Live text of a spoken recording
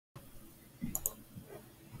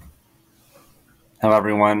Hello,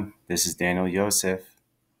 everyone. This is Daniel Yosef.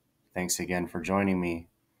 Thanks again for joining me.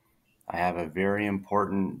 I have a very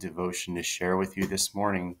important devotion to share with you this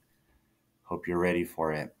morning. Hope you're ready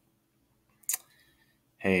for it.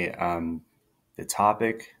 Hey, the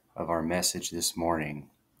topic of our message this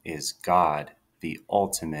morning is God, the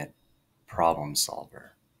ultimate problem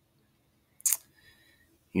solver.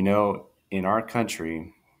 You know, in our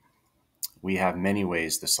country, we have many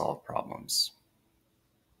ways to solve problems.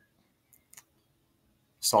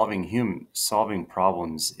 Solving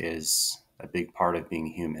problems is a big part of being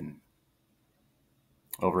human.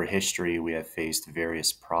 Over history, we have faced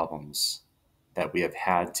various problems that we have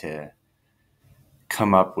had to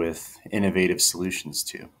come up with innovative solutions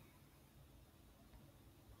to.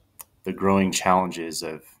 The growing challenges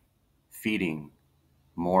of feeding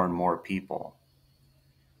more and more people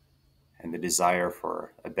and the desire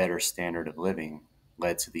for a better standard of living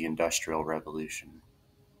led to the Industrial Revolution.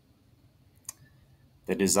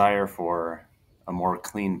 The desire for a more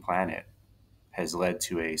clean planet has led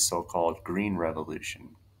to a so-called green revolution,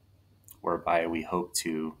 whereby we hope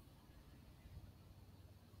to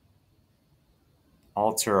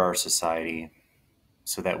alter our society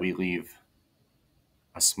so that we leave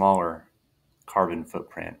a smaller carbon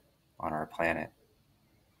footprint on our planet.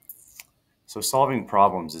 So solving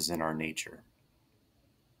problems is in our nature.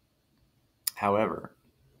 However,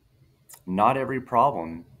 not every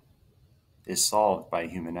problem is solved by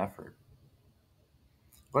human effort.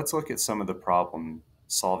 Let's look at some of the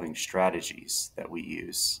problem-solving strategies that we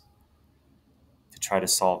use to try to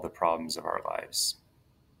solve the problems of our lives.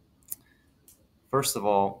 First of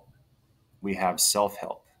all, we have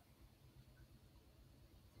self-help.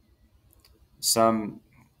 Some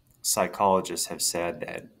psychologists have said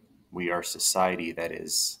that we are a society that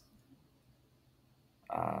is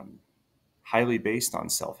highly based on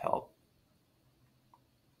self-help.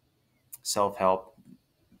 Self-help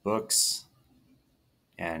books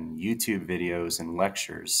and YouTube videos and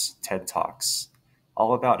lectures, TED Talks,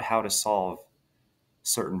 all about how to solve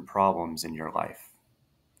certain problems in your life.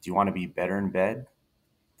 Do you want to be better in bed?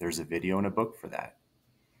 There's a video and a book for that.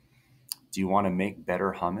 Do you want to make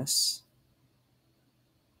better hummus?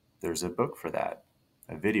 There's a book for that,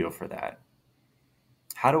 a video for that.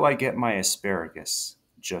 How do I get my asparagus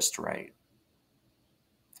just right?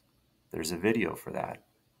 There's a video for that.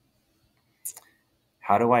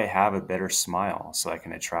 How do I have a better smile so I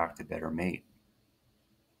can attract a better mate?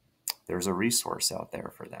 There's a resource out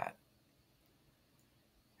there for that.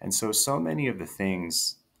 And so many of the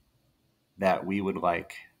things that we would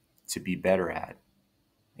like to be better at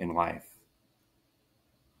in life,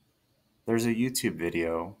 there's a YouTube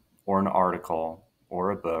video or an article or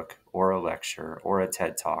a book or a lecture or a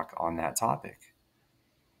TED Talk on that topic.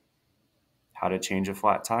 How to change a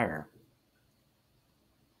flat tire,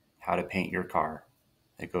 how to paint your car.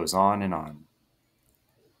 It goes on and on.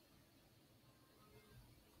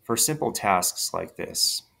 For simple tasks like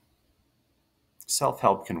this,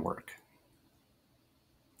 self-help can work.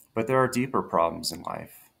 But there are deeper problems in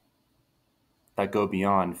life that go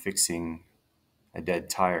beyond fixing a dead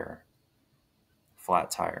tire,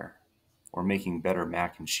 flat tire, or making better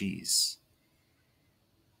mac and cheese.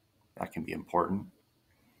 That can be important.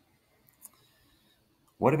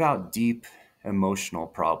 What about deep emotional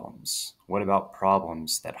problems? What about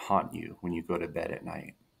problems that haunt you when you go to bed at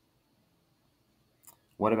night?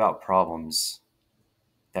 What about problems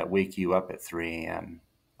that wake you up at 3 a.m.,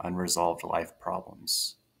 unresolved life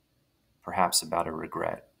problems? Perhaps about a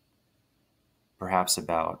regret. Perhaps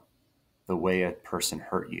about the way a person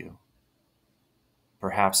hurt you.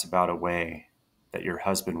 Perhaps about a way that your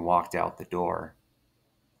husband walked out the door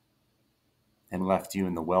and left you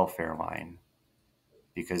in the welfare line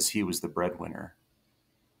because he was the breadwinner,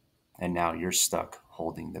 and now you're stuck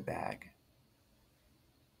holding the bag.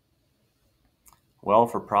 Well,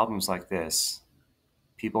 for problems like this,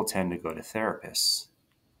 people tend to go to therapists.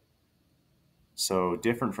 So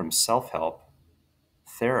different from self-help,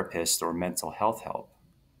 therapist or mental health help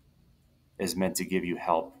is meant to give you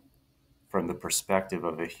help from the perspective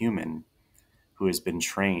of a human who has been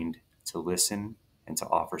trained to listen and to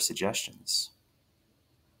offer suggestions.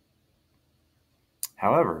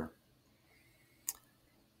 However,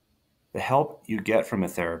 the help you get from a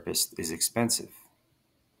therapist is expensive.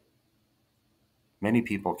 Many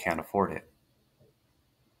people can't afford it.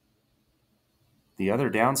 The other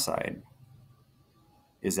downside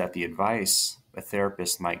is that the advice a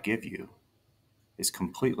therapist might give you is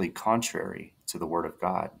completely contrary to the Word of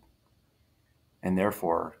God, and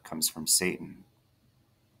therefore comes from Satan.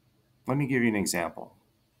 Let me give you an example.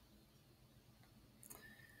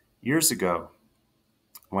 Years ago,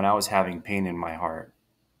 when I was having pain in my heart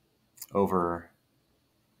over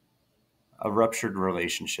a ruptured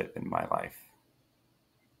relationship in my life.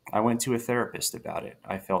 I went to a therapist about it.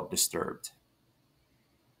 I felt disturbed.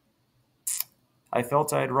 I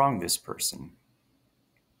felt I had wronged this person.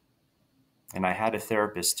 And I had a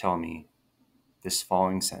therapist tell me this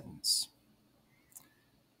following sentence.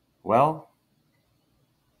 Well,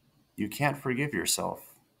 you can't forgive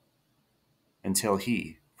yourself until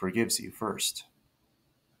he forgives you first.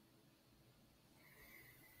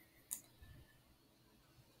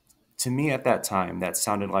 To me at that time, that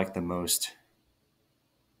sounded like the most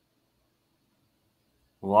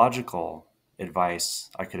logical advice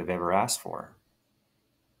I could have ever asked for.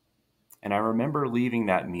 And I remember leaving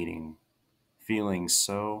that meeting feeling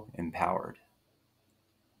so empowered.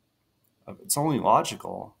 It's only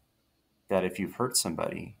logical that if you've hurt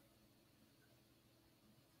somebody,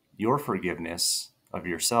 your forgiveness of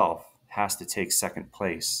yourself has to take second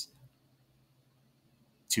place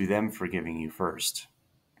to them forgiving you first.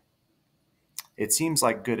 It seems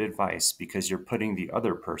like good advice because you're putting the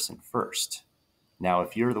other person first. Now,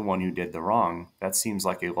 if you're the one who did the wrong, that seems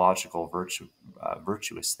like a logical,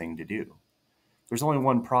 virtuous thing to do. There's only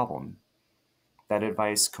one problem. That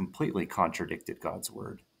advice completely contradicted God's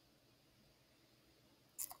word.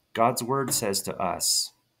 God's word says to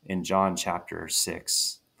us in John chapter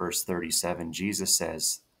 6, verse 37, Jesus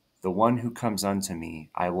says, "The one who comes unto me,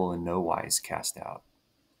 I will in no wise cast out."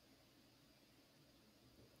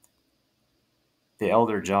 The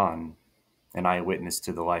elder John, an eyewitness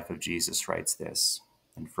to the life of Jesus, writes this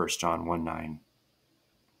in 1 John 1:9.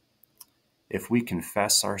 If we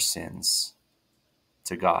confess our sins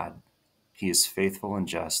to God, he is faithful and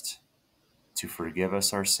just to forgive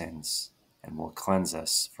us our sins and will cleanse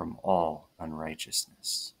us from all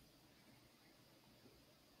unrighteousness.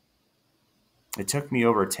 It took me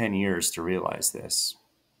over 10 years to realize this,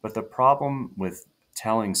 but the problem with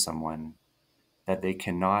telling someone that they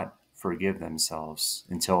cannot forgive themselves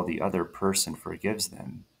until the other person forgives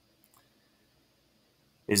them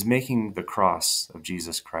is making the cross of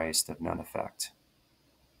Jesus Christ of none effect.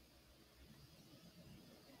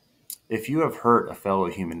 If you have hurt a fellow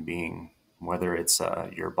human being, whether it's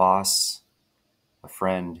your boss, a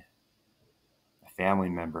friend, a family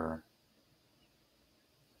member,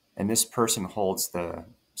 and this person holds the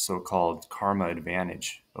so-called karma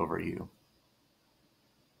advantage over you,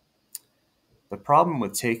 the problem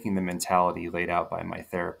with taking the mentality laid out by my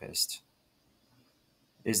therapist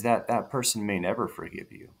is that that person may never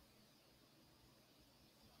forgive you.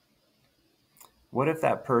 What if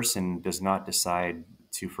that person does not decide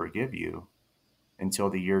to forgive you until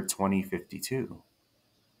the year 2052?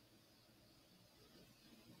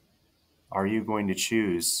 Are you going to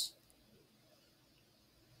choose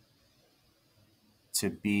to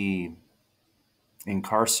be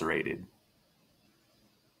incarcerated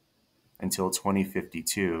until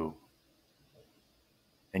 2052,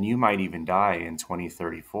 and you might even die in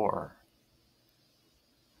 2034?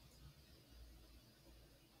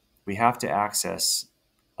 We have to access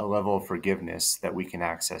a level of forgiveness that we can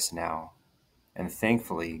access now. And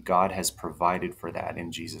thankfully, God has provided for that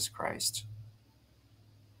in Jesus Christ.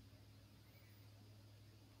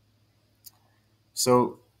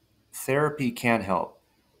 So, therapy can help,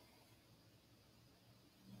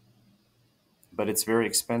 but it's very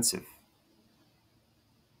expensive.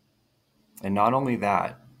 And not only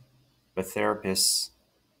that, but therapists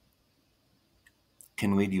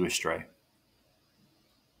can lead you astray.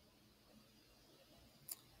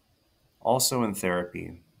 Also in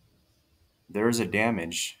therapy, there is a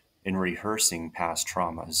damage in rehearsing past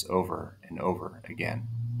traumas over and over again.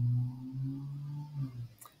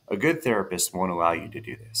 A good therapist won't allow you to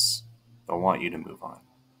do this. They'll want you to move on.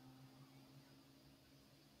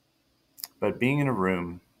 But being in a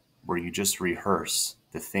room where you just rehearse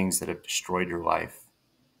the things that have destroyed your life,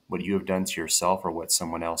 what you have done to yourself or what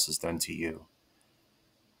someone else has done to you,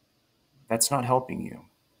 that's not helping you.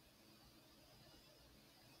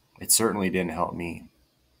 It certainly didn't help me.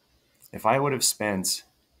 If I would have spent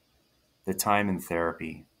the time in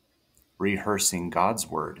therapy rehearsing God's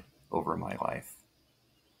word over my life,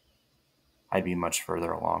 I'd be much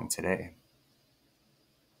further along today.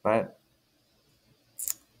 But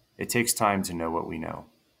it takes time to know what we know,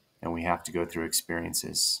 and we have to go through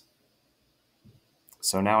experiences.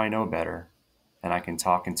 So now I know better, and I can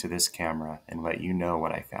talk into this camera and let you know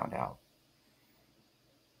what I found out.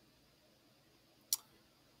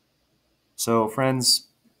 So, friends,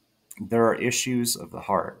 there are issues of the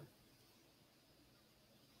heart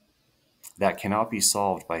that cannot be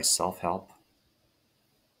solved by self-help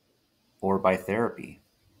or by therapy.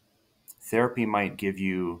 Therapy might give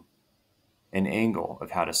you an angle of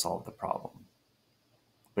how to solve the problem,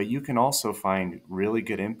 But you can also find really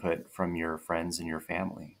good input from your friends and your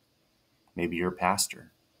family, maybe your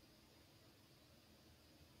pastor.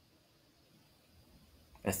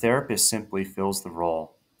 A therapist simply fills the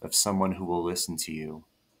role of someone who will listen to you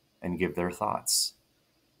and give their thoughts.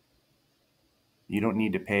 You don't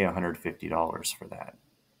need to pay $150 for that.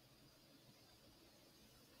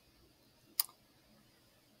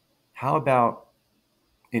 How about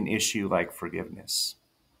an issue like forgiveness?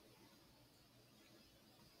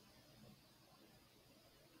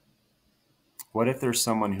 What if there's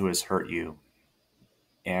someone who has hurt you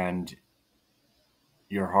and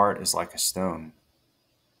your heart is like a stone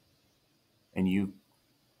and you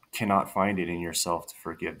cannot find it in yourself to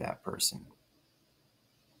forgive that person?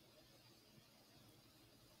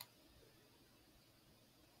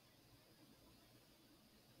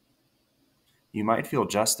 You might feel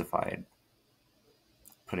justified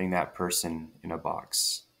putting that person in a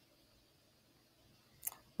box.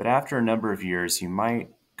 But after a number of years, you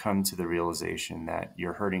might come to the realization that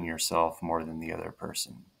you're hurting yourself more than the other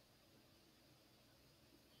person.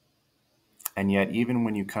 And yet, even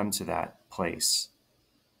when you come to that place,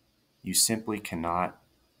 you simply cannot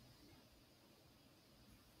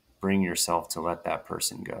bring yourself to let that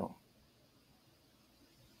person go.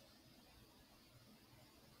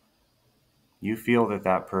 You feel that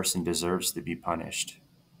that person deserves to be punished.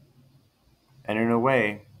 And in a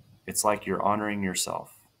way, it's like you're honoring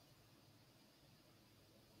yourself.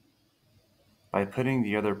 By putting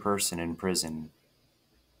the other person in prison,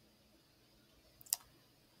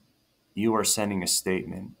 you are sending a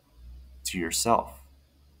statement to yourself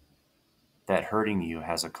that hurting you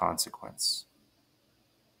has a consequence.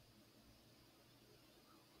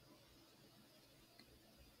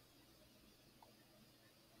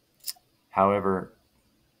 However,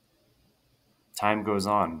 time goes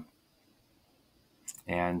on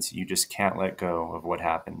and you just can't let go of what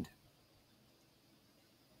happened.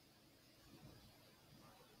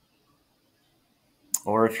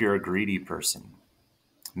 Or if you're a greedy person,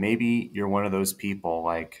 maybe you're one of those people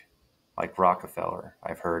like Rockefeller.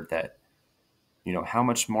 I've heard that, how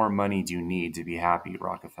much more money do you need to be happy,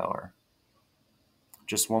 Rockefeller?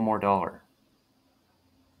 Just one more dollar.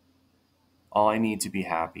 All I need to be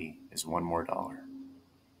happy is one more dollar.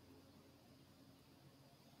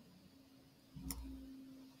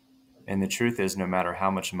 And the truth is, no matter how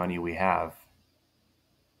much money we have,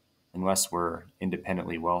 unless we're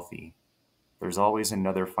independently wealthy, there's always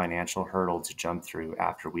another financial hurdle to jump through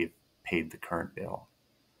after we've paid the current bill.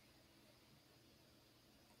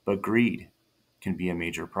 But greed can be a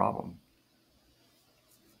major problem.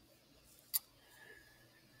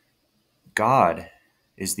 God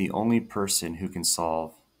is the only person who can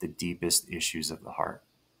solve the deepest issues of the heart.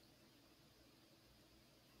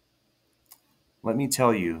 Let me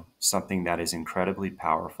tell you something that is incredibly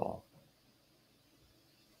powerful,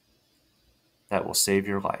 that will save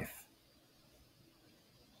your life.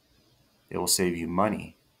 It will save you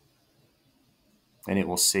money, and it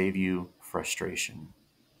will save you frustration.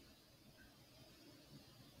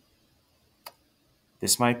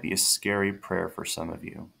 This might be a scary prayer for some of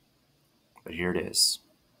you, but here it is.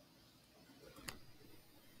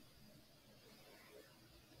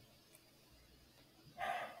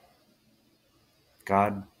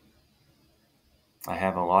 God, I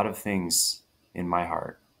have a lot of things in my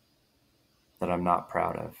heart that I'm not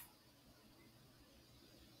proud of.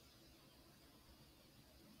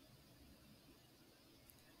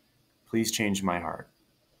 Please change my heart.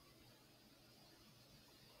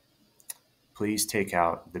 Please take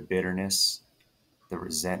out the bitterness, the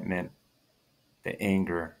resentment, the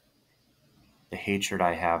anger, the hatred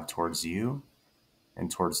I have towards you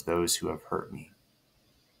and towards those who have hurt me.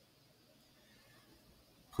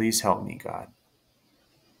 Please help me, God.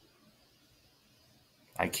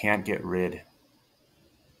 I can't get rid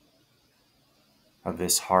of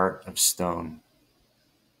this heart of stone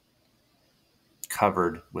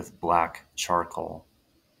covered with black charcoal,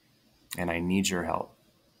 and I need your help.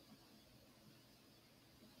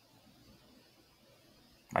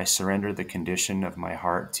 I surrender the condition of my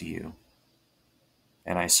heart to you,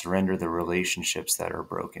 and I surrender the relationships that are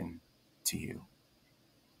broken to you.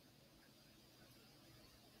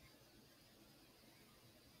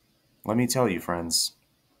 Let me tell you, friends,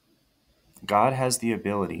 God has the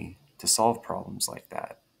ability to solve problems like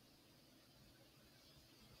that.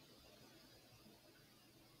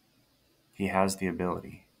 He has the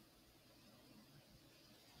ability.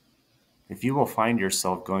 If you will find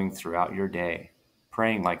yourself going throughout your day,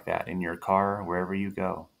 praying like that in your car, wherever you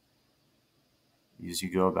go, as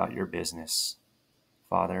you go about your business,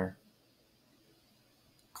 Father,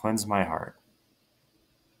 cleanse my heart.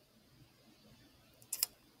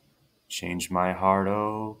 Change my heart,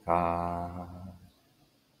 oh God.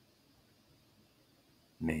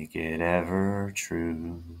 Make it ever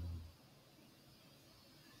true.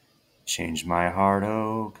 Change my heart,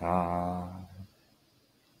 oh God.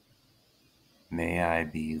 May I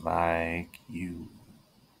be like you.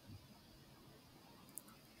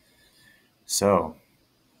 So,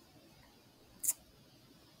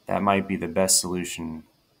 that might be the best solution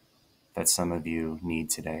that some of you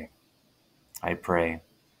need today. I pray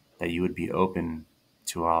that you would be open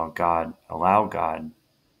to allow God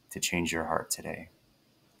to change your heart today.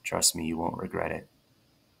 Trust me, you won't regret it.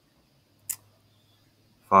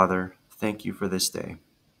 Father, thank you for this day.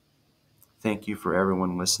 Thank you for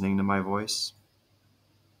everyone listening to my voice.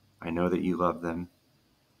 I know that you love them.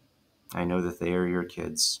 I know that they are your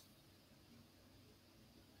kids.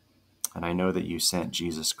 And I know that you sent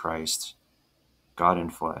Jesus Christ, God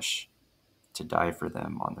in flesh, to die for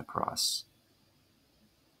them on the cross.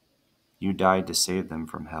 You died to save them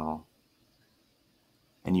from hell.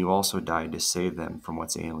 And you also died to save them from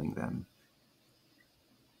what's ailing them.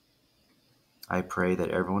 I pray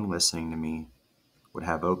that everyone listening to me would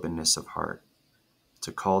have openness of heart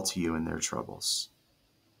to call to you in their troubles.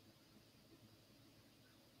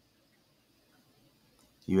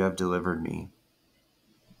 You have delivered me.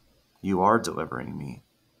 You are delivering me.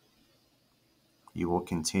 You will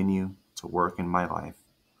continue to work in my life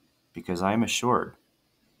because I am assured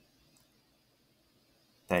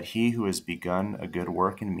that he who has begun a good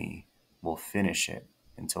work in me will finish it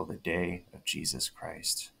until the day of Jesus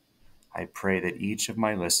Christ. I pray that each of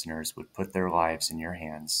my listeners would put their lives in your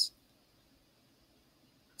hands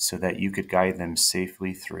so that you could guide them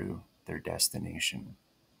safely through their destination,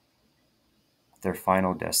 their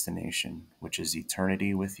final destination, which is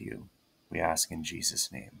eternity with you. We ask in Jesus'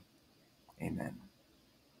 name. Amen.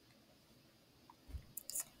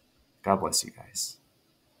 God bless you guys.